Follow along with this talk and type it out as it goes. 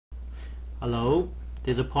Hello,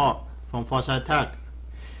 this is Paul from Foresight Tech.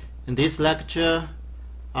 In this lecture,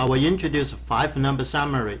 I will introduce 5 number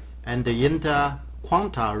summary and the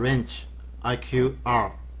interquartile range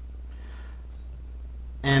IQR.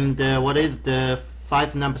 And what is the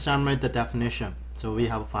 5 number summary? The definition. So we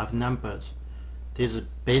have 5 numbers. This is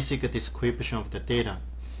basic description of the data.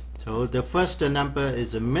 So the first number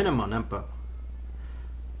is a minimum number.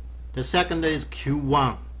 The second is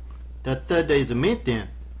Q1. The third is median.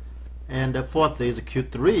 And the fourth is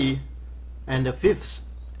Q3, and the fifth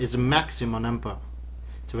is maximum number.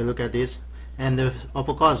 So we look at this, and of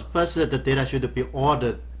course, first the data should be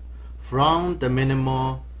ordered from the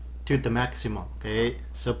minimum to the maximum. Okay,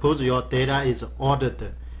 suppose your data is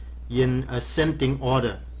ordered in ascending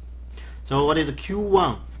order. So what is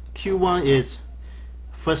Q1? Q1 is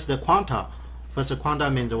first quantile. First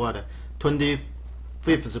quantile means what?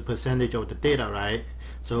 25th percentage of the data, right?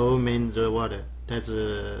 So means what? That's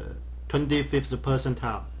 25th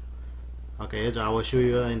percentile. Okay, so I will show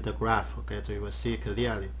you in the graph. Okay, so you will see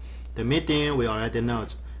clearly. The median we already know.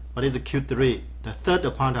 What is Q3? The third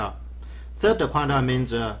quantile. Third quantile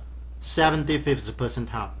means 75th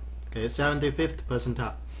percentile. Okay, 75th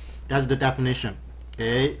percentile. That's the definition.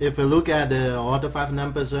 Okay, if we look at all the 5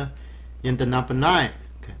 numbers in the number 9.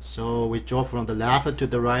 Okay, so we draw from the left to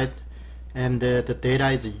the right, and the data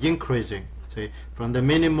is increasing. See, from the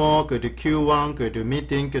minimum, go to Q1, go to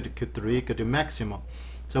median, go to Q3, go to maximum.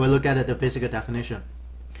 So we look at the basic definition.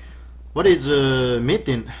 What is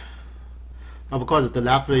median? Of course, the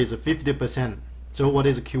left is 50%. So what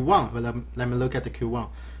is Q1? Well, let me look at the Q1.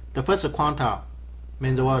 The first quantile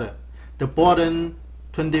means what? The bottom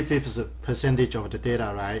 25th percentage of the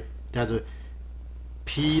data, right? That's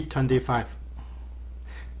P25.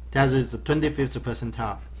 That is the 25th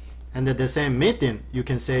percentile. And the same median you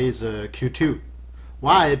can say is Q2.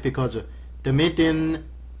 Why? Because the median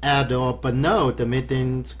at or below the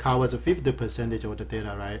median covers 50% of the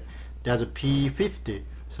data, right? That's P50.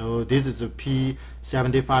 So this is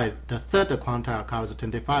P75. The third quantile covers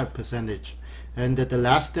 25%, and the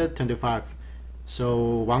last 25.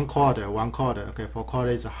 So one quarter. Okay, for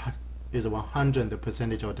quarter is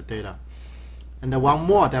 100% of the data. And one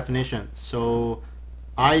more definition. So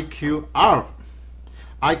IQR.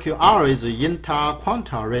 IQR is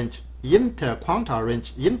interquartile range.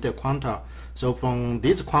 Interquartile. So from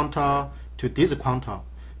this quantile to this quantile,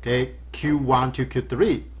 okay, Q1 to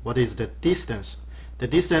Q3, what is the distance? The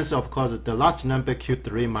distance, of course, the large number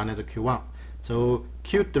Q3 minus Q1. So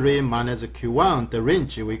Q3 minus Q1, the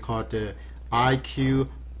range we call the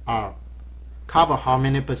IQR. Cover how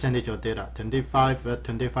many percentage of data? 25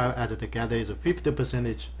 added together is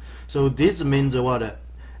 50%. So this means what?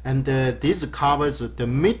 And this covers the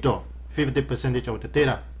middle 50% of the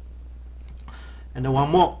data. And one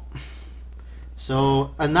more.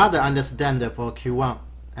 So another understanding for Q1,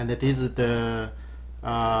 and this is the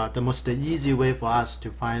most easy way for us to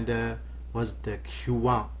find what's the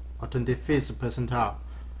Q1 or 25th percentile.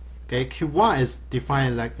 Okay, Q1 is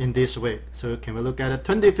defined like in this way. So can we look at it?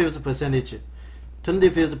 25th percentage.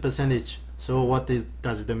 25th percentage. So what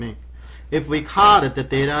does it mean? If we cut the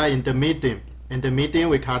data in the median. In the median,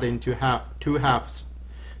 we cut into two halves.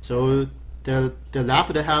 So the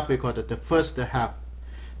left half we call it the first half.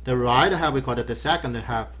 The right half we call it the second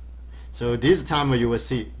half. So this time you will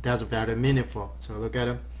see that's very meaningful. So look at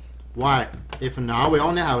it. Why? If now we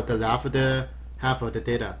only have the left half of the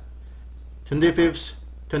data,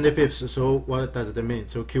 25th. So what does it mean?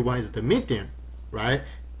 So Q1 is the median, right?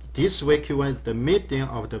 This way Q1 is the median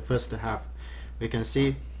of the first half. We can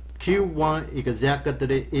see Q1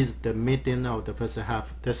 exactly is the median of the first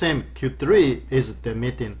half. The same, Q3 is the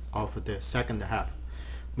median of the second half.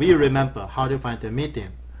 We remember how to find the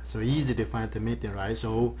median. So easy to find the median, right?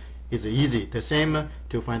 So it's easy. The same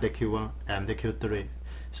to find the Q1 and the Q3.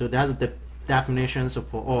 So that's the definitions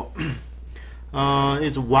for all.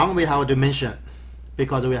 It's one we have to mention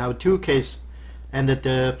because we have 2 cases, and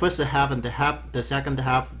the first half and the second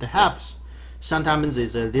half, the halves. Sometimes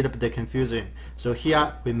it's a little bit confusing. So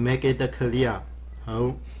here we make it clear.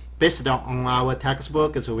 Based on our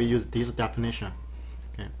textbook, so we use this definition.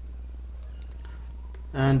 Okay.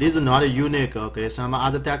 And this is not unique. Okay, some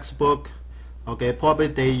other textbook, okay, probably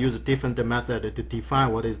they use different method to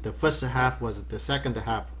define what is the first half, what is the second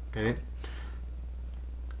half. Okay.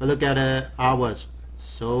 We look at ours.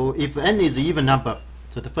 So if n is even number,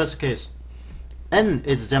 so the first case, n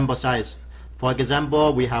is sample size. For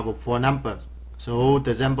example, we have 4 numbers. So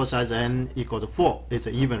the sample size n equals 4. It's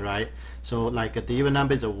even, right? So like the even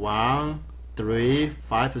number is 1, 3,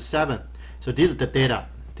 5, 7. So this is the data.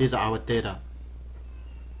 These are our data.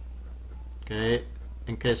 Okay,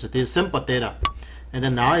 in case this is simple data. And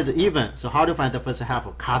then now is even. So how to find the first half?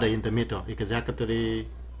 Cut in the middle, exactly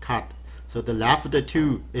cut. So the left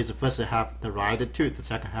 2 is the first half, the right 2 the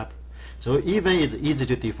second half. So even is easy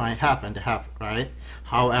to define half and half, right?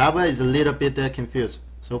 However, it's a little bit confused.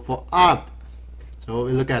 So for odd, so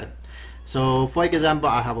we look at it. So for example,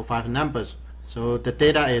 I have 5 numbers. So the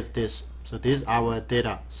data is this. So this is our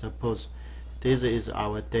data. Suppose this is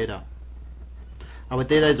our data. Our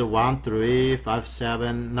data is 1, 3, 5,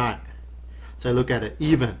 7, 9. So look at it,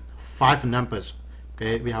 even 5 numbers.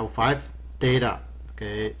 Okay, we have 5 data.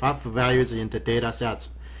 Okay, 5 values in the data sets.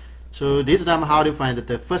 So this time, how to find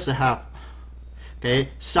the first half? Okay,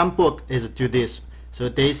 some book is do this. So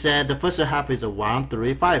they said the first half is 1,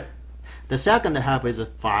 3, 5. The second half is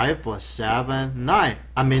 5, 4, 7, 9.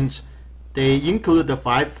 I means they include the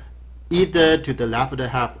 5 either to the left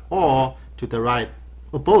half or to the right,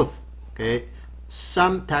 or both. Okay,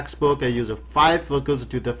 some textbook use 5 goes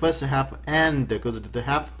to the first half and goes to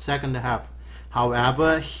the second half.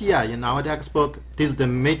 However, here in our textbook, this is the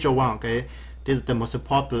major one. Okay, this is the most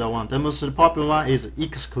popular one. The most popular one is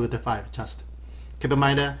exclude 5. Just keep in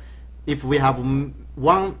mind, if we have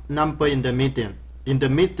one number in the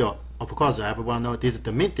middle, of course everyone knows this is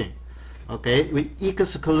the median. Okay, we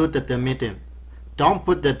exclude the median. Don't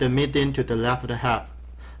put the median to the left half.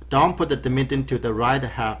 Don't put the median to the right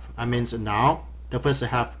half. I means now the first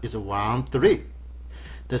half is 1, 3.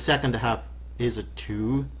 The second half is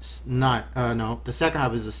 2, 9. No, the second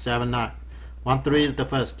half is 7, 9. 1, 3 is the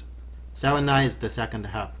first. 7, 9 is the second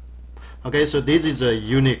half. Okay, so this is a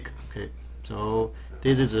unique. Okay, so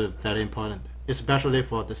this is very important, especially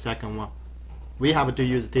for the second one. We have to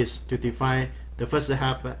use this to define the first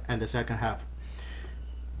half and the second half.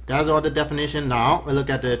 That's all the definition. Now we look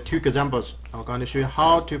at the 2 examples. I'm going to show you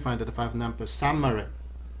how to find the 5 number summary.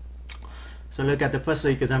 So look at the first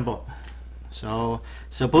example. So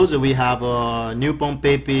suppose we have a newborn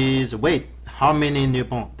baby's weight. How many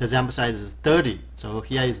newborn? The sample size is 30. So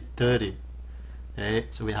here is 30. Okay,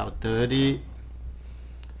 so we have 30.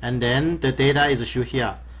 And then the data is shown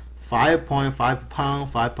here. 5.5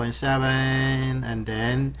 pound, 5.7, and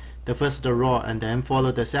then the first row, and then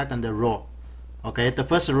follow the second row. Okay, the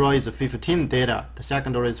first row is 15 data, the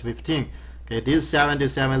second row is 15. Okay, this 7 to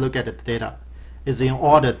 7, look at the data. Is in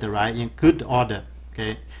order, right? In good order.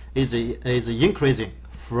 Okay, is increasing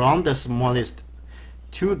from the smallest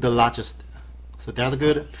to the largest. So that's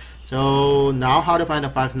good. So now how to find the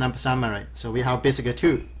 5 number summary? So we have basic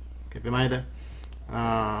 2. Keep in mind.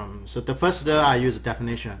 So the first I use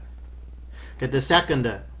definition. Okay, the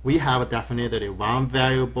second we have definitely one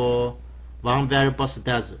variable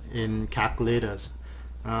stats in calculators.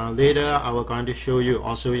 Later I will going to show you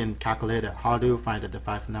also in calculator how to find the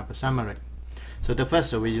 5 number summary. So the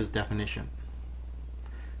first we use definition.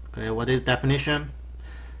 Okay, what is definition?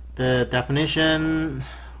 The definition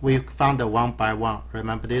we found the 1 by 1.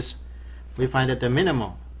 Remember this? We find the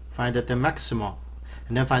minimum, find the maximum,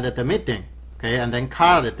 and then find the median. Okay, and then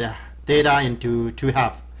cut the data into 2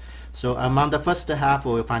 halves. So among the first half,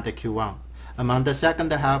 we find the Q1. Among the second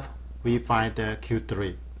half, we find the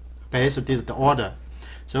Q3. Okay, so this is the order.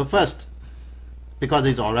 So first, because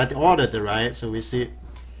it's already ordered, right? So we see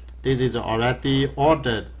this is already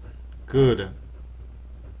ordered. Good.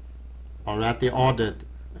 Already ordered.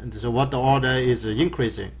 And so what the order is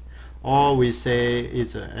increasing, or we say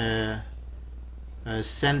is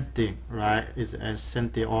ascending, right? Is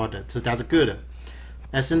ascending order. So that's good.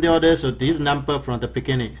 Ascending order. So this number from the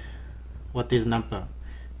beginning. What is number?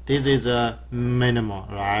 This is a minimal,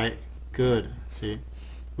 right? Good. See,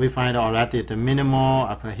 we find already the minimal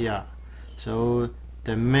up here. So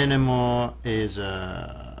the minimal is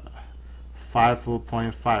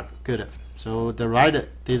 5.5. Good. So the right,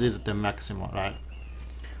 this is the maximum, right?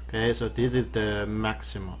 Okay, so this is the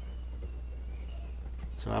maximum.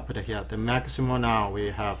 So I put it here. The maximum now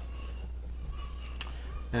we have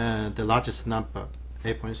the largest number,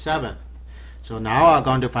 8.7. So now I'm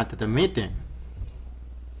going to find the median.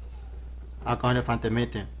 I'm going to find the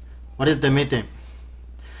median. What is the median?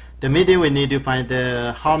 The median, we need to find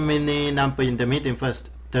how many number in the median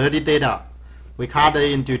first. 30 data. We cut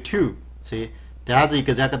it into 2. See, that's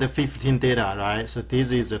exactly 15 data, right? So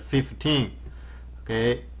this is 15.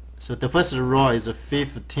 Okay, so the first row is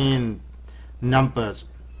 15 numbers.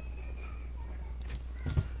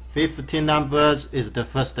 15 numbers is the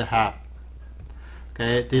first half.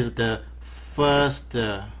 Okay, this is the first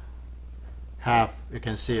half, you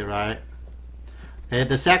can see, right? Okay,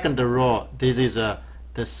 the second row, this is the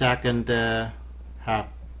second half.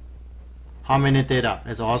 How many data?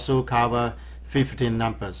 It's also cover 15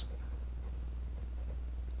 numbers.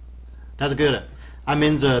 That's good. I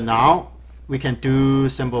mean, now we can do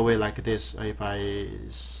simple way like this. If I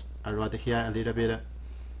write here a little bit,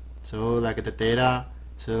 so like the data,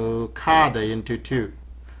 so cut into 2.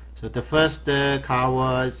 So the first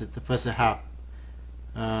cover is the first half.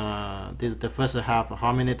 This is the first half.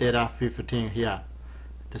 How many data? 15 here.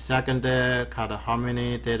 The second cut, how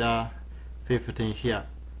many data? 15 here.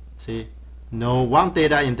 See, no one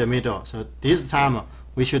data in the middle. So this time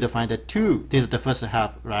we should find the 2. This is the first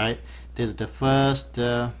half, right? This is the first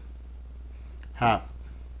half.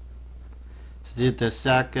 This is the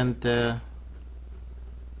second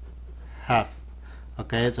half.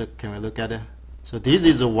 Okay, so can we look at it? So this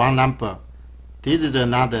is one number. This is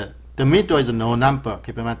another. The middle is no number.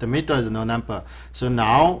 Keep in mind, the middle is no number. So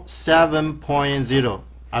now 7.0.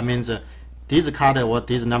 I mean, this card or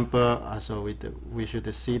this number. So we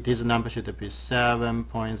should see this number should be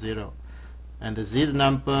 7.0, and this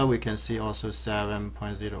number we can see also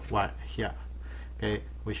 7.0. Why here? Okay,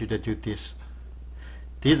 we should do this.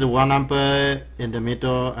 This is one number in the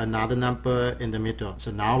middle, another number in the middle.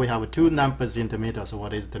 So now we have 2 numbers in the middle. So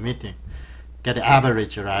what is the meeting? Get the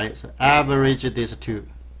average, right? So average these 2.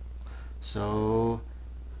 So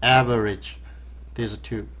average these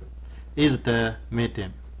 2 is the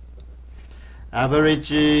median.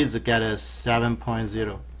 Average is get a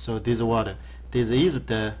 7.0. So this is what? This is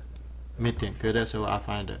the median. Good. So I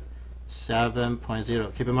find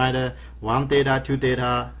 7.0. Keep in mind, 1 data, 2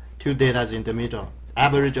 data, 2 data is in the middle.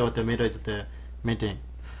 Average of the middle is the median.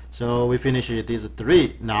 So we finish these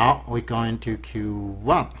 3. Now we're going to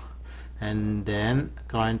Q1 and then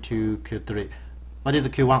going to Q3. What is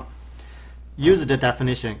Q1? Use the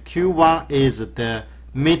definition. Q1 is the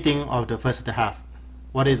median of the first half.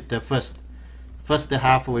 What is the first? First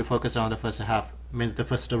half, we focus on the first half. Means the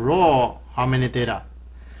first row, how many data?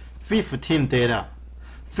 15 data.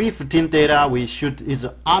 15 data, we should is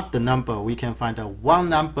odd number. We can find one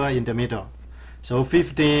number in the middle. So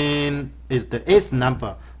 15 is the 8th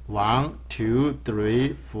number. 1, 2,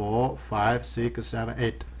 3, 4, 5, 6, 7,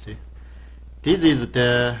 8. See, this is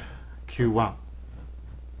the Q1,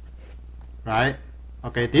 right?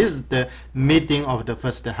 Okay, this is the median of the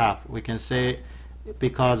first half. We can say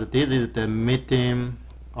because this is the median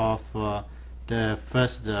of the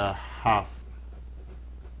first half,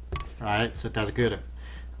 right? So that's good.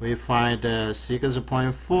 We find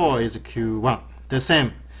 6.4 is Q1. The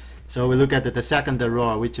same. So we look at the second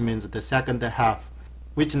row, which means the second half.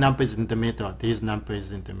 Which number is in the middle? This number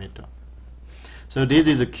is in the middle. So this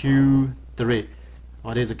is a Q3.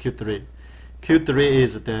 What is a Q3? Q3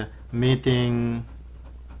 is the median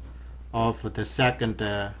of the second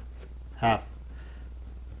half.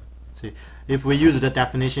 See, if we use the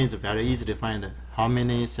definition, it's very easy to find it. How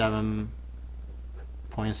many?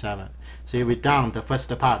 7.7. See, we done the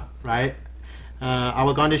first part, right? I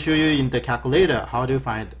was going to show you in the calculator how to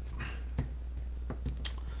find it.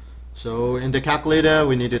 So in the calculator,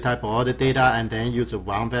 we need to type all the data and then use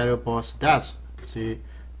one variable stats. See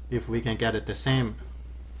if we can get it the same.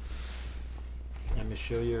 Let me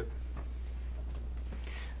show you.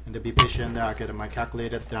 And be patient, I'll get my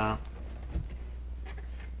calculator down.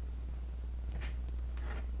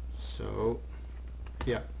 So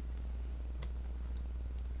yeah.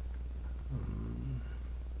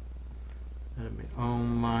 Let me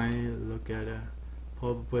on my look at it.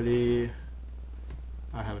 Probably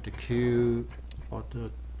I have to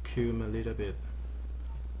auto cube a little bit.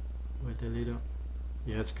 Wait a little.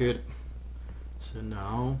 Yeah, it's good. So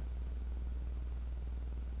now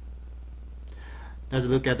let's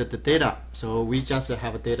look at the data. So we just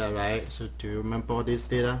have data, right? So do you remember all this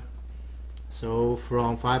data? So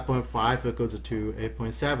from 5.5 it goes to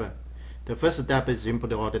 8.7. The first step is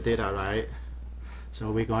input all the data, right?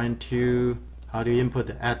 So we're going to how do you input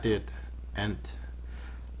the edit and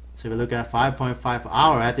so we look at 5.5. I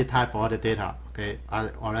already type all the data. Okay, I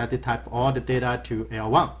already type all the data to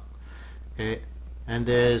L1. Okay, and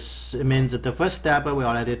this means that the first step we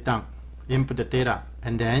already done. Input the data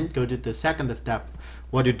and then go to the second step.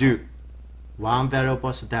 What to do? One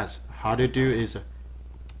variable stats. How to do is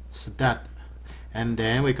stat, and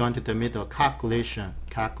then we go into the middle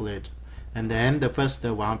calculate, and then the first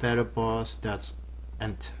one variable stats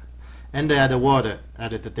ent, and add the word,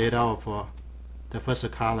 add the data of the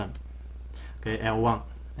first column. Okay, L1,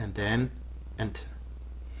 and then ent.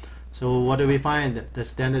 So what do we find? The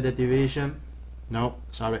standard deviation? No,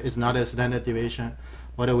 sorry, it's not a standard deviation.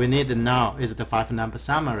 What we need now is the 5-number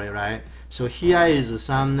summary, right? So here is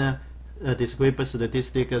some discrete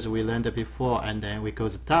statistics we learned before, and then we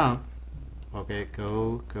goes down. Okay,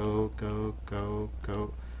 go.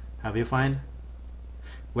 Have you find?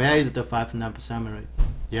 Where is the 5-number summary?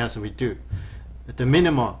 Yes, we do. The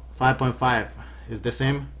minimum 5.5 is the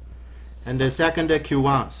same. And the second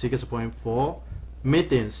Q1 6.4,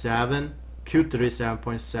 median 7, Q3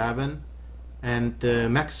 7.7, and the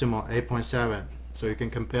maximum 8.7. So you can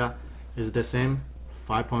compare, is the same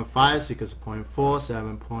 5.5, 6.4,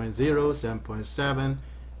 7.0, 7.7,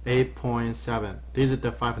 8.7. This is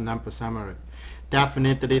the 5 number summary.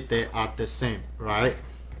 Definitely they are the same, right?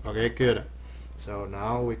 Okay, good. So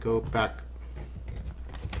now we go back.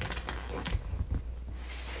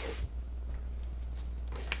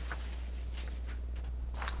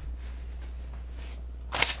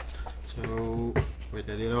 So wait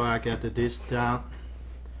a little, I get this down.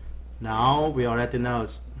 Now we already know.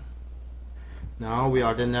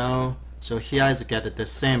 So here is get the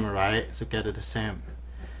same, right? So get the same.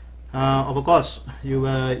 Of course, you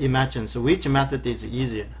imagine. So which method is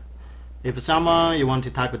easier? If someone you want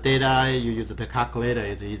to type data, you use the calculator.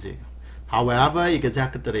 It's easy. However,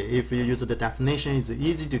 exactly if you use the definition, it's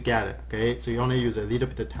easy to get it. Okay, so you only use a little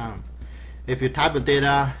bit of time. If you type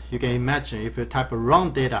data, you can imagine if you type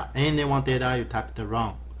wrong data, any one data you type the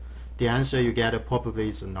wrong, the answer you get probably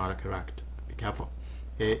is not correct. Be careful.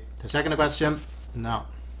 Okay, the second question now.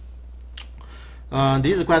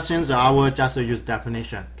 These questions I will just use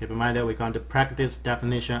definition. Keep in mind that we're going to practice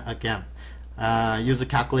definition again. Use a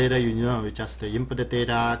calculator, you know, you just input the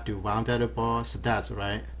data to one variable stats,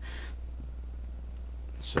 right?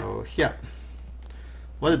 So here,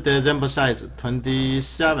 what is the sample size?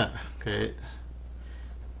 27. Okay,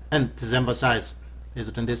 and the sample size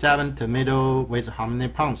is 27. The middle weighs how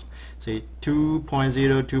many pounds? Say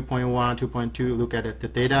 2.0, 2.1, 2.2. Look at it. The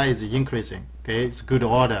data is increasing. Okay, it's good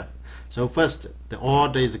order. So first, the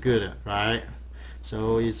order is good, right?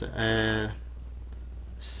 So it's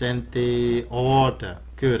centi order,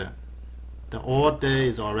 good. The order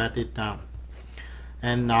is already done.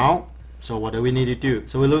 And now, so what do we need to do?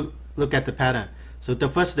 So we look at the pattern. So the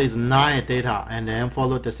first is 9 data, and then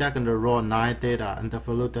follow the second row 9 data, and then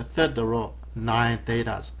follow the third row 9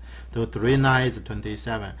 data. So 3 9 is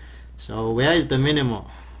 27. So where is the minimum?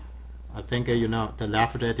 I think you know the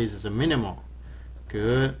left this is the minimum.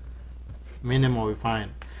 Good. Minimum we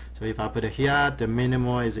find. So if I put it here, the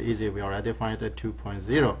minimum is easy. We already find the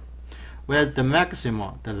 2.0. Where's the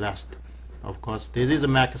maximum? The last. Of course, this is the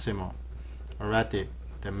maximum. Already,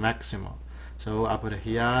 the maximum. So I put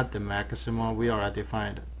here the maximum. We already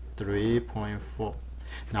find 3.4.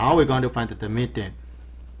 Now we're going to find the median.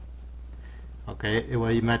 Okay, it will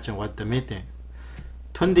imagine what the median.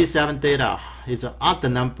 27 data is an odd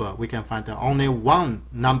number. We can find only one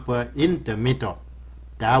number in the middle.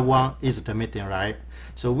 That one is the median, right?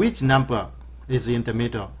 So which number is in the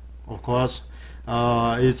middle? Of course,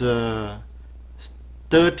 it's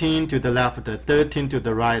 13 to the left, 13 to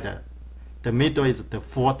the right. The middle is the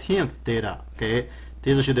 14th data. Okay,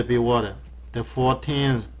 this should be what? The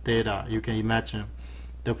 14th data. You can imagine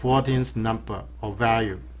the 14th number or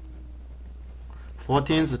value.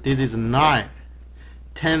 14th, this is 9,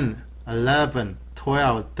 10, 11,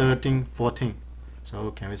 12, 13, 14.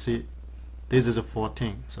 So can we see? This is a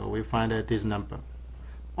 14, so we find this number.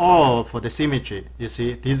 Or for the symmetry, you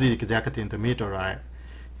see, this is exactly in the middle, right?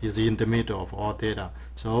 Is in the middle of all data.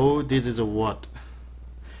 So this is a what?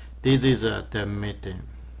 This is the median.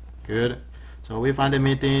 Good. So we find the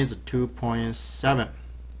median is 2.7.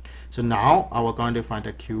 So now we're going to find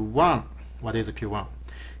the Q1. What is Q1?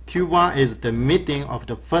 Q1 is the median of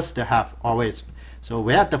the first half always. So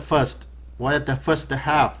we're at the first. What is the first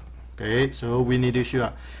half? Okay, so we need to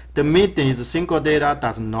show the median is single data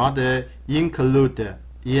does not include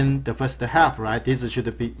in the first half, right? This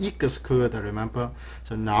should be excluded, remember?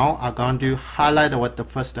 So now I'm going to highlight what the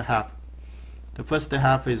first half. The first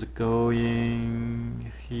half is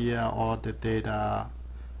going here, all the data,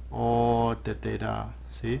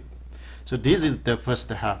 see? So this is the first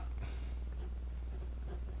half.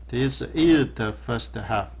 This is the first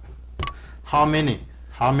half. How many?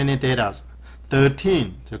 How many data?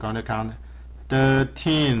 13. So going to count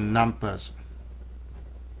 13 numbers.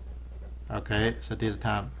 Okay, so this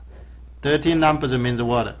time 13 numbers means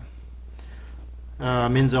what?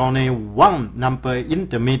 Means only one number in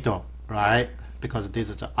the middle, right? Because this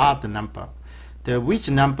is an odd number. The which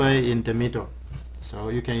number in the middle? So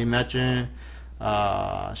you can imagine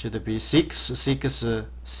should be 6,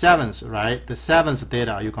 7th, right? The 7th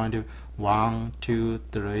data you're going to 1, 2,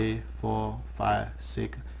 3, 4, 5,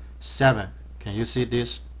 6, 7. Can you see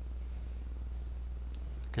this?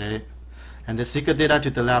 Okay, and the 6 data to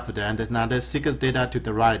the left and another 6 data to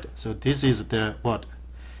the right. So this is the what?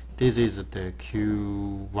 This is the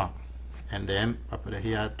Q1, and then I put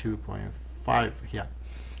here 2.5 here.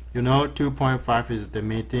 You know, 2.5 is the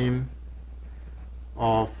median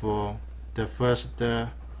of the first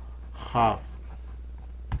half.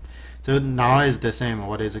 So now is the same.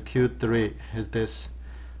 What is Q3? Is this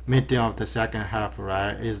median of the second half,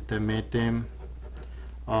 right? Is the median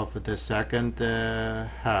of the second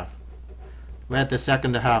half. Where the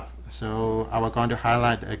second half? So I was going to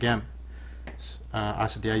highlight again. I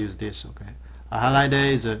still use this. Okay. I highlight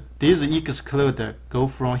is this exclude go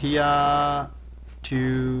from here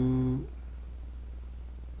to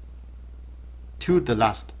the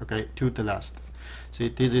last. Okay, to the last. See,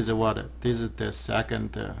 this is what? This is the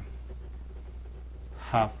second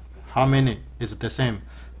half. How many? Is the same.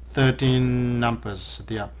 13 numbers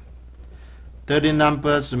still. 13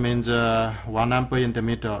 numbers means one number in the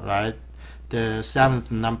middle, right? The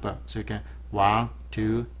seventh number. So you can 1,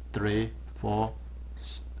 2, 3, 4,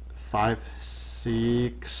 5,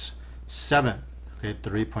 6, 7. Okay,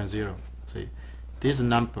 3.0. See, this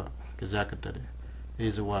number exactly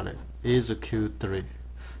is what? Is Q3.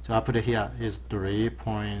 So I put it here is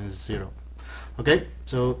 3.0. Okay,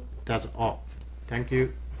 so that's all. Thank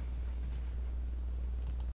you.